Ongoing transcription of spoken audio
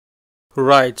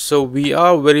Right, so we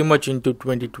are very much into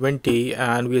 2020,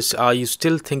 and are you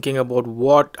still thinking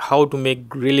about how to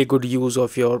make really good use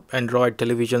of your Android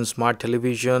television, smart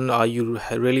television? Are you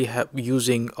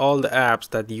using all the apps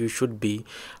that you should be?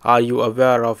 Are you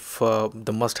aware of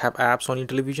the must-have apps on your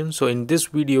television? So in this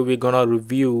video, we're gonna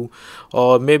review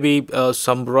or maybe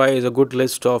summarize a good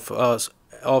list of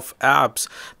apps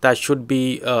that should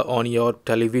be on your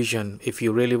television if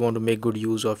you really want to make good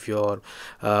use of your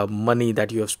money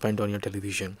that you have spent on your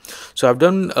television. So I've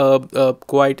done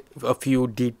quite a few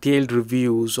detailed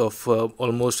reviews of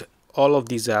almost all of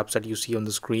these apps that you see on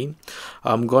the screen.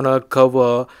 I'm gonna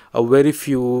cover a very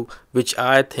few which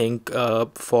I think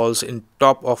falls in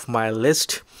top of my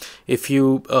list. If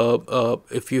you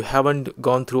haven't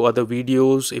gone through other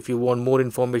videos, if you want more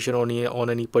information on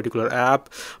any particular app,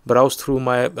 browse through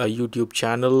my YouTube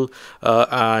channel,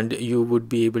 and you would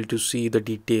be able to see the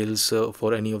details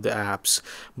for any of the apps.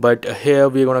 But here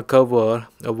we're gonna cover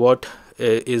what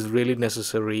is really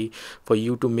necessary for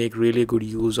you to make really good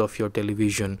use of your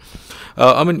television.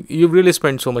 I mean, you've really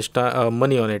spent so much time,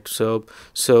 money on it. So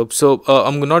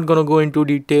I'm not gonna go into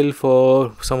detail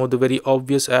for some of the very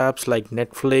obvious apps like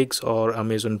Netflix or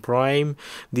Amazon Prime.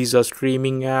 These are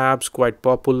streaming apps, quite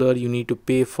popular. You need to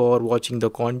pay for watching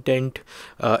the content,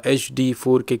 HD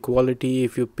 4K quality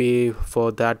if you pay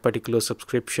for that particular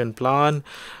subscription plan.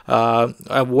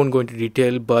 I won't go into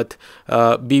detail, but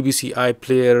BBC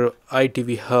iPlayer,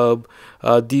 ITV Hub,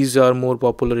 these are more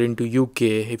popular into UK.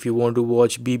 If you want to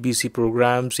watch BBC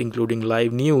programs including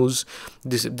live news,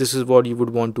 this is what you would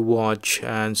want to watch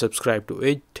and subscribe to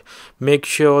it. Make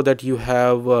sure that you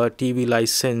have a TV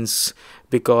license,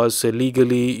 because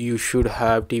legally you should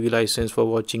have TV license for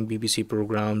watching BBC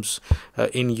programs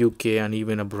in UK and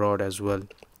even abroad as well.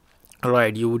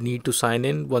 Right, you would need to sign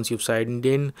in. Once you've signed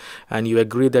in and you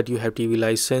agree that you have TV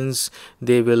license,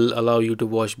 they will allow you to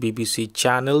watch BBC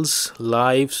channels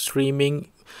live streaming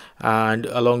and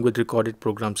along with recorded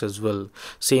programs as well.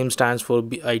 Same stands for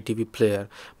ITV Player.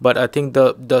 But I think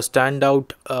the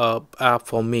standout app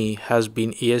for me has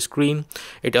been AirScreen.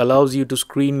 It allows you to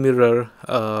screen mirror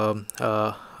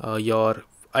your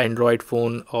Android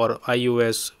phone or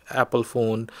iOS, Apple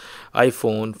phone,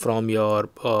 iPhone from your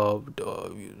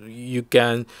you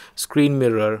can screen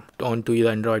mirror onto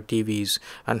your Android TVs.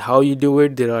 And how you do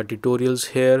it, there are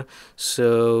tutorials here.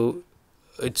 So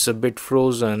it's a bit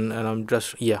frozen and I'm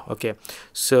just, yeah, okay.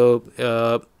 So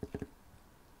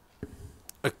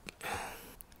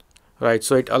right,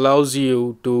 so it allows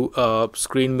you to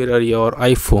screen mirror your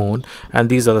iPhone, and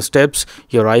these are the steps.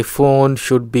 Your iPhone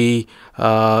should be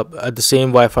at the same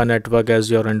Wi-Fi network as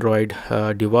your Android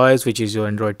device, which is your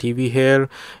Android TV here.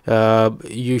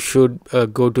 You should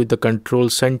go to the control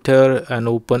center and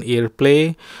open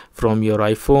AirPlay from your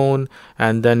iPhone,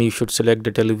 and then you should select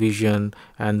the television,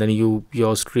 and then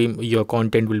your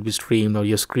content will be streamed, or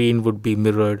your screen would be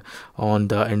mirrored on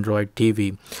the Android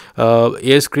TV.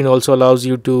 AirScreen also allows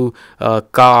you to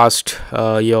cast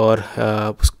your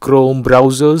Chrome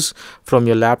browsers from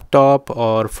your laptop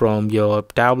or from your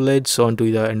tablets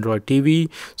onto the Android TV.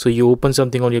 So you open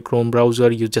something on your Chrome browser,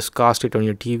 you just cast it on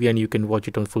your TV and you can watch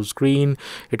it on full screen.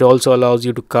 It also allows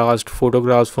you to cast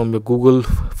photographs from your Google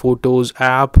Photos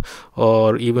app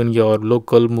or even your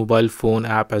local mobile phone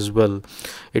app as well.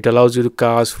 It allows you to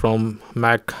cast from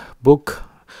MacBook,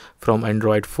 from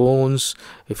Android phones,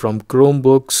 from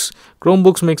Chromebooks.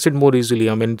 Chromebooks makes it more easily.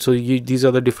 I mean, so these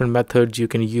are the different methods you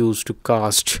can use to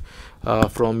cast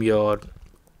from your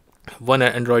one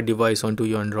Android device onto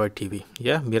your Android TV.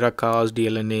 Yeah, Miracast,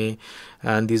 DLNA,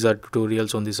 and these are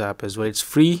tutorials on this app as well. It's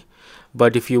free,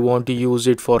 but if you want to use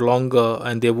it for longer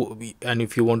and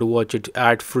if you want to watch it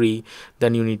ad free,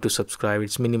 then you need to subscribe.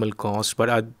 It's minimal cost, but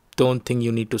I don't think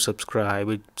you need to subscribe.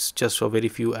 It's just for very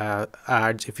few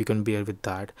ads, if you can bear with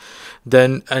that.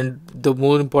 Then, and the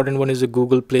more important one is the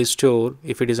Google Play Store.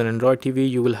 If it is an Android TV,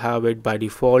 you will have it by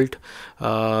default.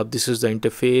 This is the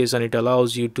interface, and it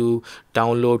allows you to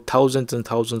download thousands and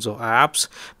thousands of apps.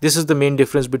 This is the main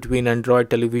difference between Android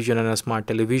television and a smart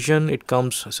television.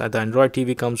 The Android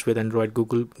TV comes with Android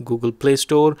Google Play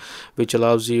Store, which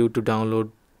allows you to download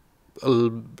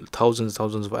thousands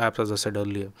of apps, as I said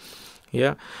earlier.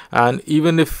 Yeah, and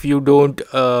even if you don't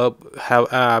have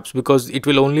apps, because it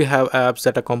will only have apps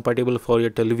that are compatible for your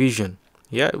television.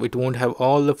 Yeah, it won't have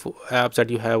all the apps that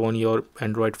you have on your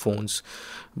Android phones.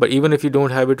 But even if you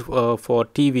don't have it for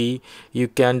TV, you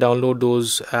can download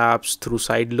those apps through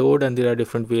sideload, and there are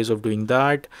different ways of doing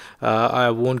that. I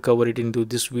won't cover it into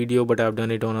this video, but I've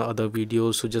done it on other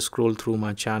videos, so just scroll through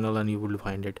my channel and you will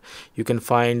find it. You can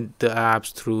find the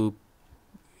apps through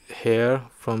here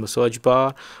from the search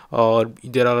bar, or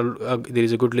there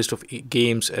is a good list of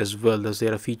games as well.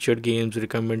 There are featured games,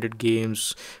 recommended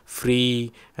games,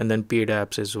 free, and then paid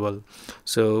apps as well.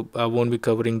 So I won't be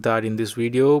covering that in this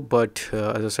video, but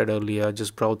as I said earlier,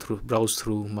 just browse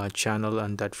through my channel,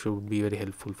 and that should be very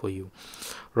helpful for you.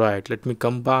 Right, let me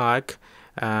come back,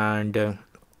 and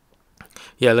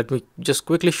yeah, let me just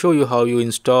quickly show you how you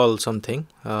install something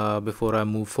before I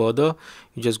move further.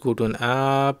 You just go to an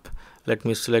app. Let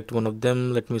me select one of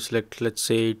them. Let me select, let's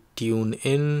say, Tune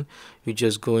In. You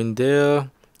just go in there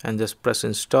and just press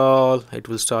install. It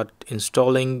will start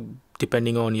installing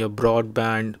depending on your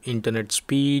broadband internet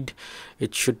speed.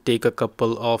 It should take a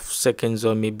couple of seconds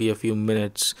or maybe a few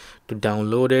minutes to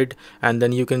download it, and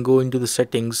then you can go into the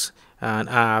settings and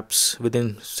apps.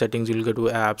 Within settings, you'll go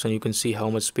to apps and you can see how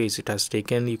much space it has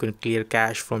taken. You can clear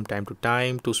cache from time to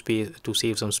time to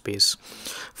save some space.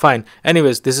 Fine.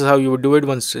 Anyways, this is how you would do it.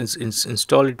 Once it's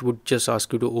installed, it would just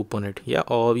ask you to open it, yeah,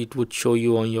 or it would show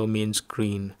you on your main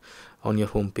screen on your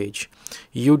home page.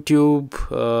 YouTube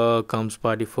comes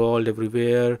by default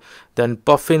everywhere. Then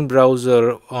Puffin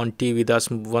Browser on TV, that's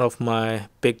one of my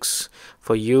picks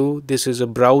for you. This is a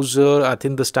browser. I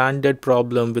think the standard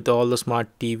problem with all the smart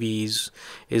TVs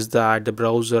is that the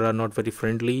browser are not very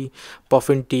friendly.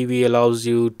 Puffin TV allows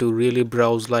you to really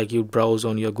browse like you browse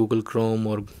on your Google Chrome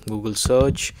or Google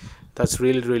search. That's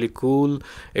really cool.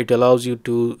 It allows you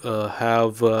to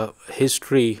have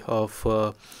history of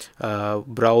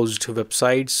browsed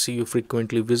websites you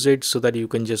frequently visit, so that you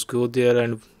can just go there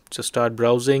and just start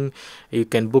browsing. You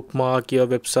can bookmark your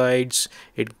websites.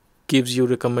 It gives you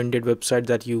recommended website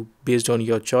that you based on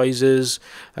your choices,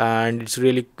 and it's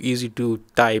really easy to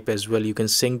type as well. You can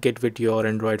sync it with your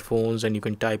Android phones and you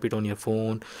can type it on your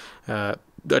phone.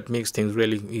 That makes things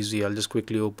really easy. I'll just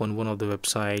quickly open one of the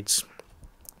websites.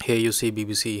 Here you see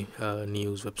BBC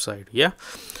News website. Yeah,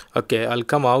 okay, I'll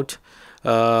come out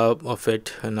of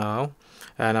it now,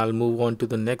 and I'll move on to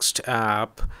the next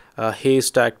app.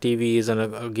 Haystack TV is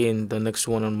again the next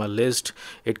one on my list.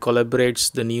 It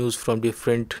collaborates the news from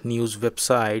different news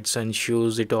websites and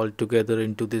shows it all together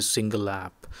into this single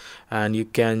app, and you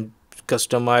can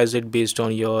customize it based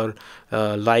on your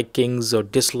likings or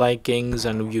dislikings,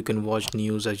 and you can watch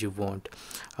news as you want.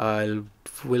 I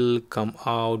will come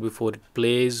out before it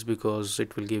plays because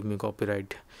it will give me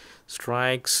copyright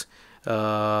strikes.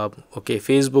 Okay,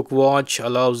 Facebook Watch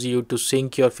allows you to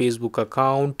sync your Facebook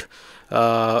account,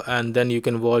 and then you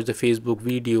can watch the Facebook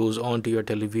videos onto your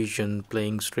television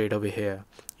playing straight away here.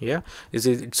 Yeah,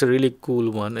 it's a really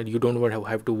cool one, and you don't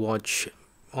have to watch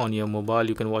on your mobile.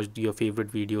 You can watch your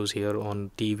favorite videos here on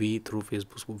TV through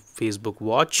Facebook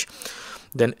Watch.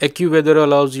 Then AccuWeather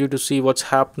allows you to see what's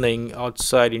happening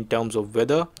outside in terms of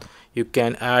weather. You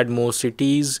can add more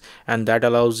cities, and that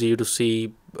allows you to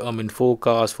see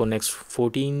forecast for next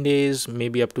 14 days,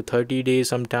 maybe up to 30 days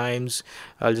sometimes.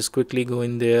 I'll just quickly go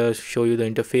in there, show you the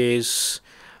interface,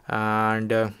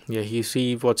 and yeah, you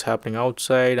see what's happening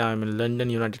outside. I'm in London,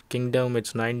 United Kingdom.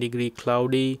 It's 9-degree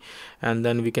cloudy, and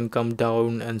then we can come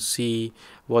down and see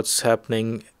what's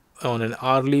happening on an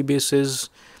hourly basis.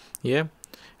 Yeah,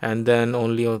 and then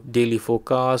only a daily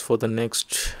forecast for the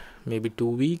next maybe 2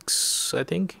 weeks, I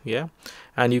think. Yeah,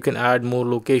 and you can add more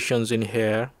locations in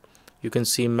here. You can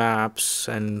see maps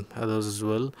and others as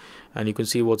well, and you can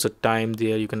see what's the time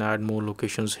there. You can add more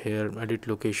locations here, edit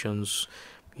locations.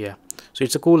 Yeah, so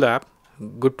it's a cool app,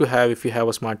 good to have if you have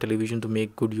a smart television to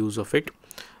make good use of it.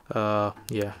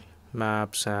 Yeah,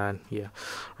 maps, and yeah,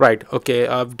 right. Okay,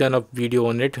 I've done a video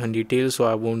on it in detail, so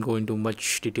I won't go into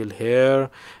much detail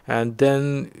here. And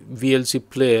then VLC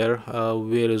Player,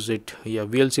 where is it? Yeah,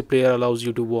 VLC Player allows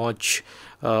you to watch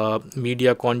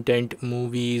media content,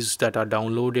 movies that are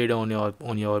downloaded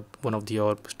on your one of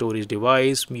your storage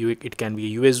device. It can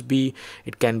be a USB,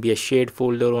 it can be a shared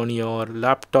folder on your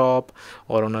laptop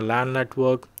or on a LAN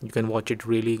network. You can watch it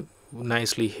really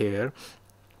nicely here.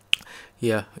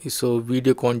 Yeah, so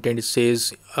video content, it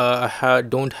says I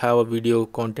don't have a video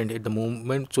content at the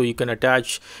moment, so you can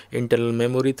attach internal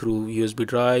memory through USB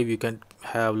drive. You can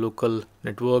have local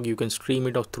network, you can stream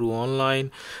it off through online.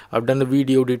 I've done a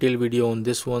detailed video on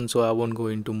this one, so I won't go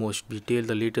into much detail.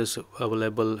 The latest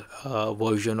available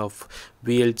version of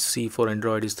VLC for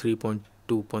Android is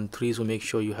 3.2.3, so make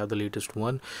sure you have the latest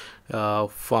one.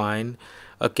 Fine.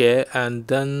 Okay, and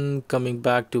then coming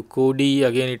back to Kodi,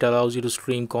 again it allows you to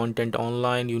stream content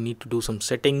online. You need to do some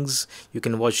settings. You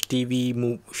can watch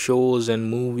TV shows and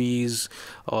movies,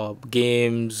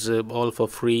 games, all for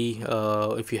free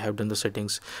if you have done the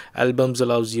settings. Albums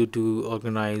allows you to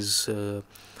organize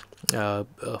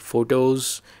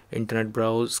photos, internet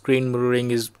browse. Screen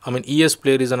mirroring is, ES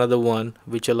Player is another one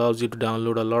which allows you to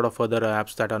download a lot of other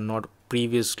apps that are not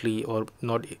previously or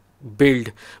not built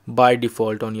by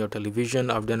default on your television.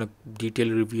 I've done a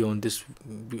detailed review on this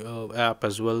app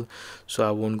as well, so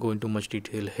I won't go into much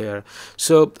detail here.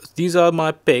 So these are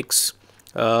my picks.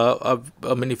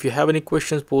 If you have any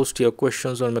questions, post your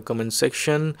questions on the comment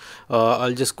section.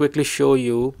 I'll just quickly show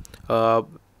you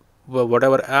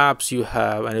whatever apps you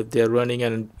have, and if they're running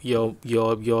and your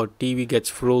TV gets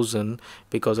frozen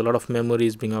because a lot of memory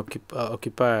is being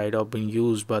occupied or being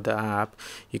used by the app,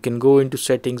 you can go into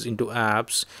settings, into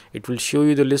apps. It will show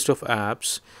you the list of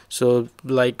apps. So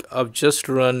like I've just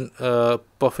run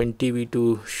Puffin TV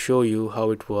to show you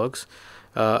how it works.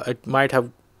 It might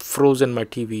have frozen my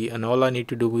TV, and all I need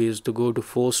to do is to go to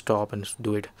force stop and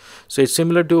do it. So it's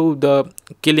similar to the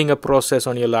killing a process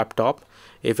on your laptop.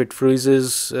 If it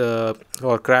freezes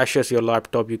or crashes your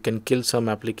laptop, you can kill some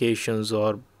applications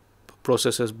or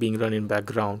processes being run in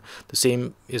background. The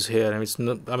same is here, and it's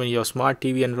not, your smart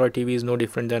TV, Android TV, is no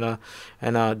different than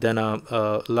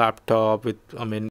a laptop with